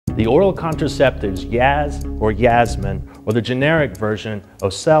The oral contraceptives Yaz or Yasmin, or the generic version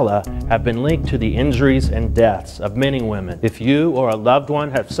Ocella, have been linked to the injuries and deaths of many women. If you or a loved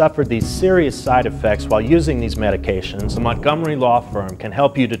one have suffered these serious side effects while using these medications, the Montgomery Law firm can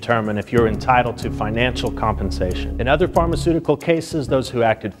help you determine if you're entitled to financial compensation. In other pharmaceutical cases, those who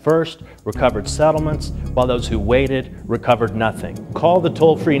acted first recovered settlements, while those who waited recovered nothing. Call the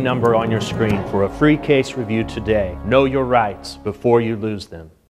toll-free number on your screen for a free case review today. Know your rights before you lose them.